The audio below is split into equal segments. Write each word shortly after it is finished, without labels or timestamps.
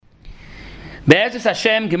Be'ezus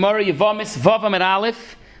Hashem, Gemara Yevamis, Vav Amid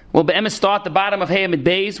Aleph. We'll be'emes start the bottom of Hey Amid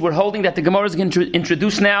Beis. We're holding that the Gemara is going to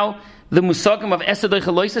introduce now the Musagim of Esed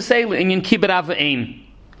Doicha Loisasei L'Inyan Kibbud Av V'Ein.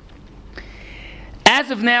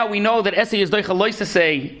 As of now, we know that Esed is Doicha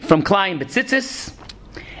Loisasei from Klai and Betzitzis.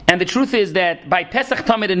 And the truth is that by Pesach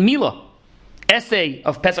Tamid and Mila, Esed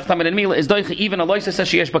of Pesach Tamid and Mila is Doicha even a Loisasei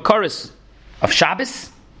Sheyesh Bakaris of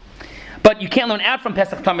Shabbos. But you can't learn out from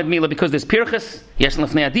Pesach Tamid Mila because there's Pirchas, Yesh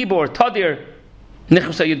Lefnei Adibor, Tadir,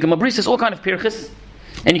 Nichus Yud Gimel Brisis, all kind of Pirchas.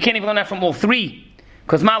 And you can't even learn that from all three.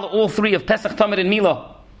 Because Mala, all three of Pesach, Tamid, and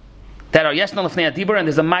Mila, that are Yeshna Lefnei Adibor, and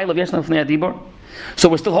there's a mile of Yeshna Lefnei Adibor. So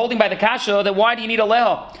we're still holding by the Kasha that why do you need a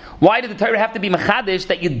Leha? Why did the Torah have to be Machadish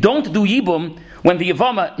that you don't do Yibum when the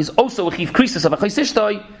Yavama is also a Chiv Krisis of a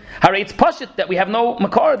Chaysishtoi? Hare it's Pashit that we have no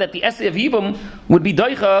Makar, that the essay of Yibum would be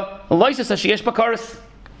Doicha, Loisis Hashiyesh Bakaris.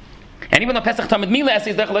 And even though Pesach Tamid Mila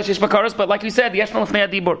essay is Doicha Loisis Bakaris, but like we said, Yeshna Lefnei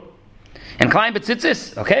Adibor. And Klein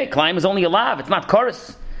Betzitzis, okay, Klein is only a lav, it's not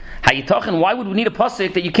chorus. How you talking? Why would we need a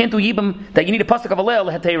pasuk that you can't do yibam, that you need a pasuk of a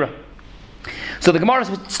leil lehetera? So the Gemara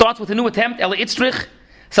starts with a new attempt. Ela itzrich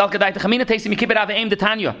sal kadai techamina teisim kibbud aveim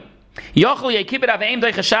detanya. Yochel ye kibbud aveim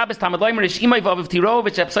doicha Shabbos tamad loimer ish imay vav tiro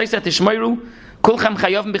v'chapsayset tishmoiru kulchem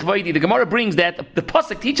chayavim b'chvoidi. The Gemara brings that the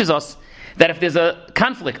pasuk teaches us that if there's a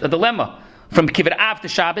conflict, a dilemma from kibbud av to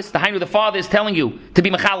Shabbos, the hainu the father is telling you to be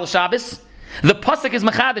machal Shabbos. The pasuk is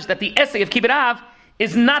machadish that the essay of kibbud av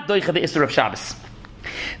is not doicha the isser of Shabbos.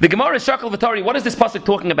 The Gemara is Shakal V'Tari. What is this pasuk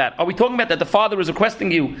talking about? Are we talking about that the father is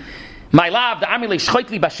requesting you, my love, the amile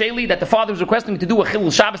shchoitli basheli, that the father is requesting you to do a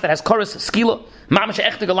chilul Shabbos that has chorus skila, mamash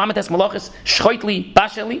echte galamates malachis shchoitli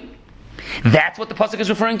basheli? That's what the pasuk is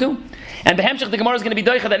referring to. And the Hemshech, the Gemara is going to be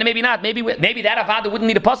doicha that maybe not. Maybe that avada wouldn't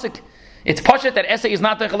need a pasuk. It's pashat that essay is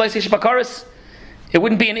not doicha loisish bakaris. It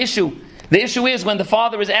wouldn't be an issue. The issue is when the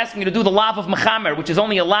father is asking you to do the lav of Mechamer, which is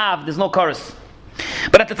only a lav, there's no chorus.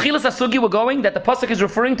 But at the Tchilas Asugi we're going, that the pasuk is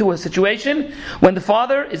referring to a situation when the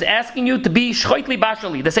father is asking you to be shchoitli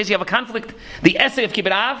bashali. That says you have a conflict, the essay of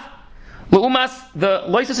Kibbud Av, l'umas, the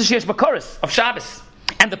loises sheyesh bakaris of Shabbos.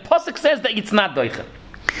 And the pasuk says that it's not doicha.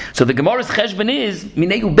 So the Gemara's cheshbon is,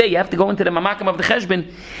 minei ubei, you have to go into the mamakim of the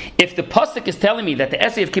cheshbon. If the pasuk is telling me that the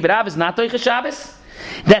essay of Kibbud Av is not doicha Shabbos,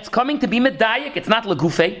 that's coming to be medayik, it's not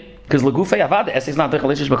legufei. Because legufei avad, the essay is not doicha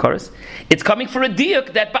loisish bakaris. It's coming for a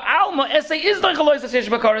diuk that ba'alma essay is doicha loisish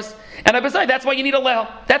bakaris. And besides, that's why you need a leha.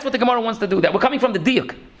 That's what the Gemara wants to do. That we're coming from the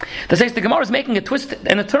diuk. That says the Gemara is making a twist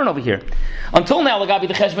and a turn over here. Until now, lagabi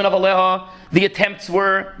the cheshbon of a leha, the attempts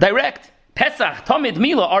were direct. Pesach, Tamid,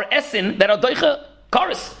 Mila are esin that are doicha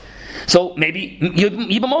karis. So maybe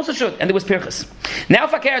Yibam also should, and there was Pirchas. Now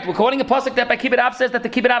Fakert, we're quoting a pasuk that by Kibbud Av says that the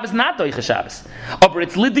Kibbud Av is not doicha Shabbos. But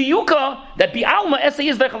it's lidiyuka that bi'alma essay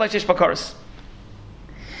is doicha loisish bakaris.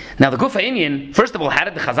 Now the Gufa Inyan, first of all, how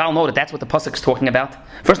did the Chazal know that that's what the pasuk is talking about?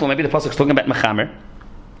 First of all, maybe the pasuk is talking about Mechamer.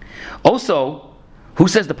 Also, who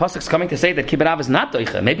says the pasuk is coming to say that Kibbud Av is not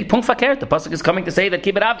doicha? Maybe Punk Fakert, the pasuk is coming to say that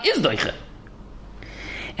Kibbud Av is doicha.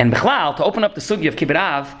 And Bechlal, to open up the sugi of Kibbud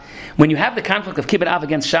Av, when you have the conflict of Kibbud Av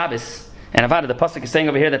against Shabbos, and Avada, the pasuk is saying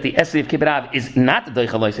over here that the essay of Kibbud Av is not the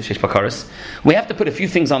doicha loisish bakaris, we have to put a few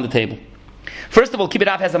things on the table. First of all, Kibbud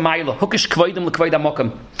Av has a ma'ila, hukish kvoidim l'kvoid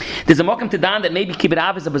hamokam. There's a mokam to dan that maybe Kibbud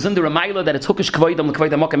Av is a bezunder a ma'ila that it's hukish kvoidim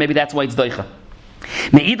l'kvoid hamokam. Maybe that's why it's doicha.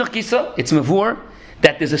 Me'idach kisa, it's mevur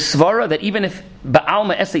that there's a svara that even if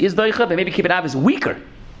ba'alma essay is doicha, but maybe Kibbud Av is weaker.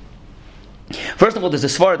 First of all, there's a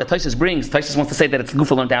svara that Taisus brings. Taisus wants to say that it's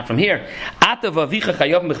gufa learned down from here.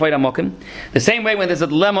 The same way when there's a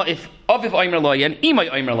dilemma if aviv oimer loy and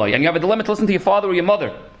imay oimer loy, and you have a dilemma to listen to your father or your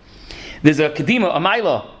mother. There's a kedima, a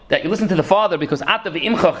maila, that you listen to the father because atav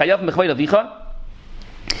imcha chayav mechvoid avicha.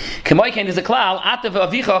 Kemoyken is a klal atav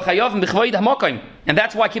avicha chayav mechvoid hamokim, and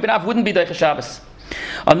that's why Kibbud Av wouldn't be doicha Shabbos.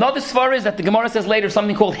 Another svara is that the Gemara says later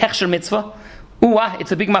something called hechsher mitzvah.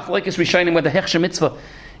 It's a big machlokes rishonim where the hechsher mitzvah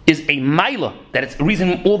is a maila, that it's a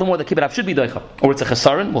reason all the more that Kibbud Av should be doicha, or it's a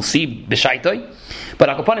chesaron. We'll see b'shaitoi. But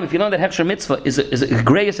akopanim, if you learn that hechsher mitzvah is a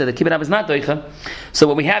greyes that Kibbud Av is not doicha, so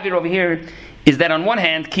what we have here over here is that on one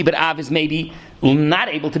hand Kibbud Av is maybe not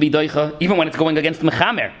able to be doicha even when it's going against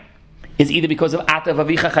mechamer, is either because of atav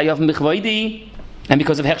avicha chayav mechvoidi and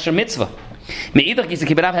because of hechsher mitzvah. Me'idach gisa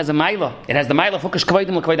Kibbud Av has a maila. It has the maila of hukish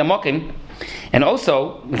kvoidim l'kvoid hamokim, and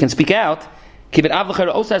also we can speak out. Kibbud Av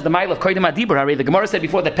also has the mile of Koydem Adibur. The Gemara said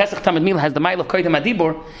before that Pesach Tamid Mila has the mile of Koydem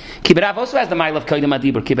Adibur. Kibbud Av also has the mile of Koydem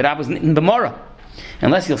Adibur. Kibbud Av was in the Mora.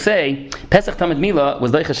 Unless you'll say Pesach Tamid Mila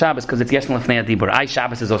was Doicha Shabbos because it's Yeshn Lefnei Adibur. I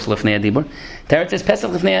Shabbos is also Lefnei Adibur. Teretz says Pesach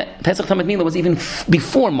Tamid Mila was even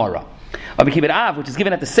before Mora. Or Kibbud Av, which is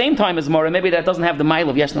given at the same time as Mora, maybe that doesn't have the mile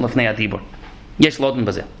of Yeshn Lefnei Adibur. Yesh Loden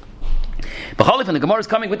Bazeh. B'cholif, and the Gemara is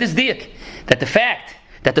coming with this diak, that the fact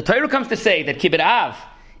that the Torah comes to say that Kibbut Av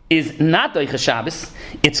is not Doicha Shabbos,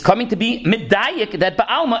 it's coming to be medayik that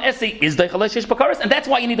Ba'alma Esei is Doicha Leishish Bakaris, and that's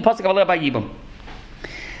why you need the pasuk of Allah by Yibam.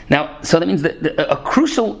 Now, so that means that a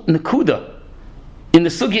crucial nakuda in the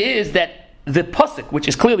sugya is that the pasuk, which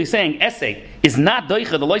is clearly saying Esei, is not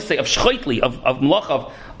Doicha, the loisei of Shchoitli, of a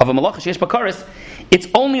malacha Sheyesh Bakaris, it's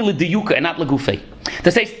only L'diyuka and not L'gufei.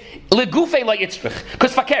 To say L'gufei la yitzrich.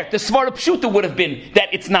 Because fakir, the Svara Pshuta would have been that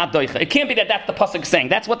it's not Doicha. It can't be that that's the pasuk saying.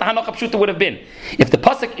 That's what the Hanocha Pshuta would have been. If the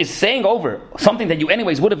pasuk is saying over something that you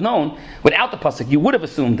anyways would have known, without the pasuk, you would have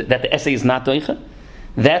assumed that the Esei is not Doicha.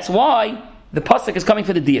 That's why the pasuk is coming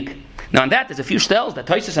for the diak. Now on that, there's a few stells that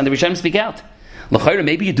Tosfos and the Rishonim speak out. L'chayra,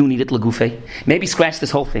 maybe you do need it L'gufei. Maybe scratch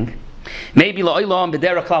this whole thing. Maybe La'olam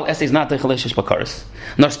B'derech Klal Esei is not Doicha Leishish Bakaris.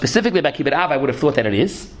 Nor specifically by Kibbut Av, I would have thought that it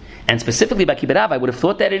is. And specifically by Kibbut Av, I would have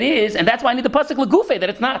thought that it is, and that's why I need the pasuk L'gufei, that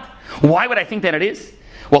it's not. Why would I think that it is?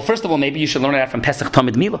 Well, first of all, maybe you should learn that from Pesach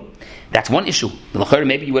Tamid Mila. That's one issue.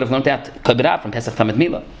 Maybe you would have learned that Kibbut Av from Pesach Tamid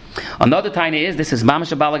Mila. Another tiny is, this is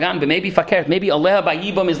Mamash Balagan, but maybe Fakert, maybe Aleha by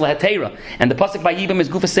Yibam is Lehatera, and the pasuk by Yibam is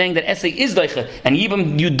Gufa saying that Esei is Doicha, and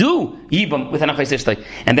Yibam, you do Yibam with Anachai Sishtay.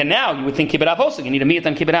 And then now you would think Kibbut Av also, you need a Miyat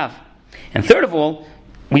on Kibbut Av. And third of all,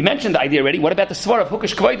 we mentioned the idea already. What about the svar of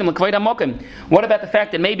Hukish Kvoidim L'Kvoidim Mokim? What about the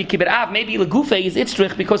fact that maybe Kibbut Av, maybe L'Gufei is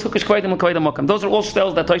Itzrich because Hukish Kvoidim L'Kvoidim Mokim? Those are all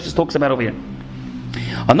spells that Tosfos talks about over here.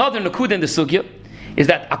 Another Nakud in the Sugya is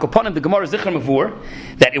that Akoponim, the Gemara Zichar Mavur,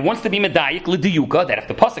 that it wants to be Medayik L'Diyuka, that if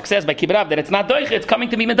the pasuk says by Kibbut Av that it's not Doicha, it's coming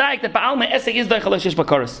to be Medayik, that Ba'alma Esei is Doicha Leishish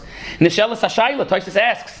Bakaris. Nishelas Hashayla, Tosfos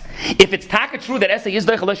asks, if it's taka true that Esei is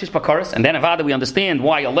Doicha Leishish Bakaris, and then Avada we understand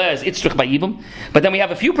why Allah is Itzrich by Yibam, but then we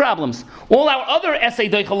have a few problems. All our other Esei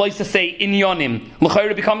Doicha Leishish say in Yonim,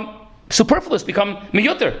 L'chayra become superfluous, become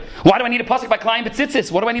miyuter. Why do I need a pasuk by Klein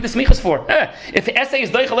B'tzitzis? What do I need the smichas for? If Esei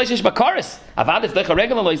is Doicha Leishish Bakaris, Avad is Doicha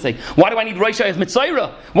regular Leisei. Why do I need Roisha as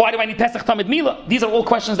Mitzayra? Why do I need Pesach Tamid Mila? These are all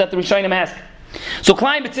questions that the Rishonim ask. So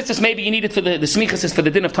Klein B'tzitzis, maybe you need it for the smichas is for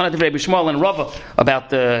the din of Tanat Rebbe Shmuel and Rava about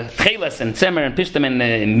the Cheles and Tzemer and Pishtem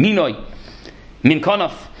and Minoi, Min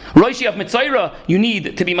Konaf. Roishi of Mitzayra, you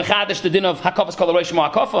need to be Machadash the din of Hakavas Kol Roish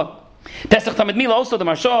Ma'akafa. Pesach Tamid Mila, also the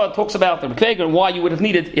Marsha talks about the Rekveger, why you would have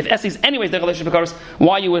needed, if Esei is anyways the Leishish Bakaris,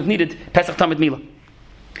 why you would have needed Pesach Tamid Mila.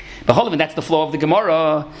 But that's the flow of the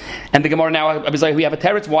Gemara, and the Gemara now we have a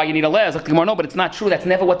teretz why you need a lez. The Gemara, no, but it's not true. That's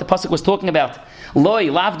never what the pasuk was talking about.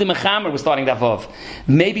 Loi lav de mechamer was starting that vav.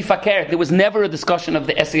 Maybe fakir. There was never a discussion of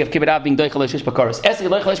the Esei of Kibbut Av being doicha leishish bakaris. Esei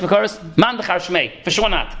doicha leishish bakaris man dechar shmei for sure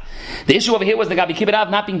not. The issue over here was the Gabi Kibbut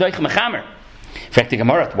Av not being doicha mechamer. In fact, the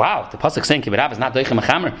Gemara, wow, the pasuk saying Kibbut Av is not doicha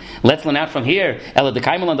mechamer. Let's learn out from here. Ela de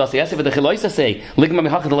kaimelan das Esei v'de chiloisa say ligma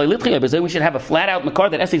mechach de loylitchia. But we should have a flat out makar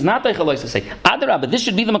that Esei is not doicha loisa say. Adarab, but this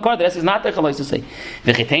should be the makar that Esei is not doicha loisa say.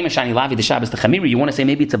 V'chitei meshani lavi de Shabbos the chamiri. You want to say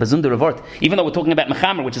maybe it's a bazunda revort, even though we're talking about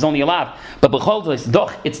mechamer, which is only a lav. But b'chol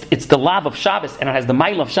doch, it's the lav of Shabbos, and it has the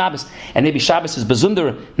mile of Shabbos, and maybe Shabbos is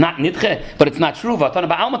bazunda, not nidche, but it's not true. V'atana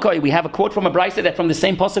ba'almakoi. We have a quote from a brayso that from the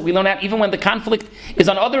same pasuk we learn out even when the conflict is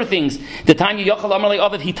on other things. The time you yochel amalei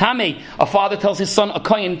aviv hitame, a father tells his son a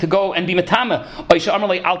kohen to go and be metame,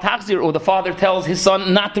 or the father tells his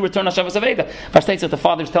son not to return Hashavas Aveda. First states that the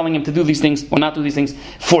father is telling him to do these things or not do these things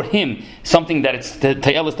for him, something that it's the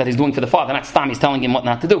tayelis that he's doing for the father, not stam, he's telling him what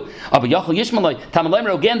not to do.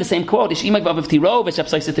 Again, the same quote.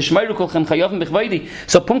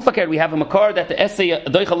 So punkt fakir, we have a makar that the Esei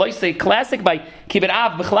doicha loisei classic by Kibbut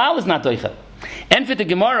Av b'chlal is not doicha. And for the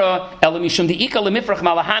Gemara,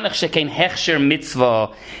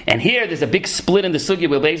 and here there's a big split in the sugya.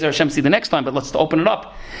 We'll Be'ezer Hashem see the next time, but let's open it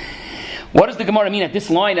up. What does the Gemara mean at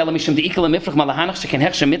this line?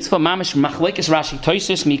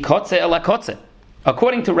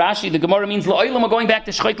 According to Rashi, the Gemara means la'olam are going back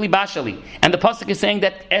to shchitli bashali, and the pasuk is saying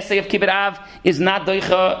that Esei of Kibbut Av is not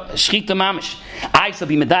doicha shchita mamish. I shall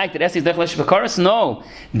be medayik that Esei is doicha leishish bakaris. No,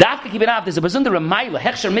 dafka Kibbut Av there's a bazunda remayla.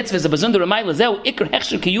 Hechsher mitzvah is a bazunda remayla. Zeu ikr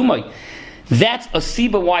hechsher kiyumoy. That's a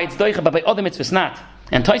siba why it's doicha, but by other mitzvahs not.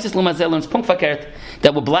 And Tosfos Lumazel learns punkt fakert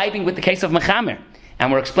that we're blibing with the case of mechamer.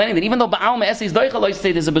 And we're explaining that even though Ba'alma Esei is doicha lois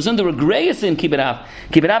say there's a bezunda a greyas in Kibbut Av.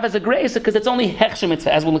 Kibbut Av has a greyas because it's only hechsher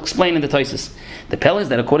mitzvah, as we'll explain in the Tosfos. The pell is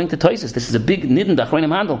that according to Tosfos, this is a big nidin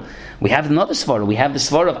dachroinim handle. We have another svara. We have the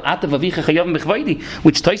svara of Atav Avicha Chayavim Bechvaydi,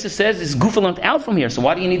 which Tosfos says is gufa learned out from here. So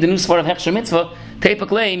why do you need the new svara of hechsher mitzvah?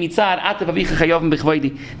 Teipaklei mitzad Atav Avicha Chayavim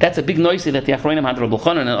Bechvaydi. That's a big noise that the achroinim handle, Rabbi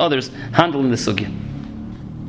Chanan and others handle in the sugya.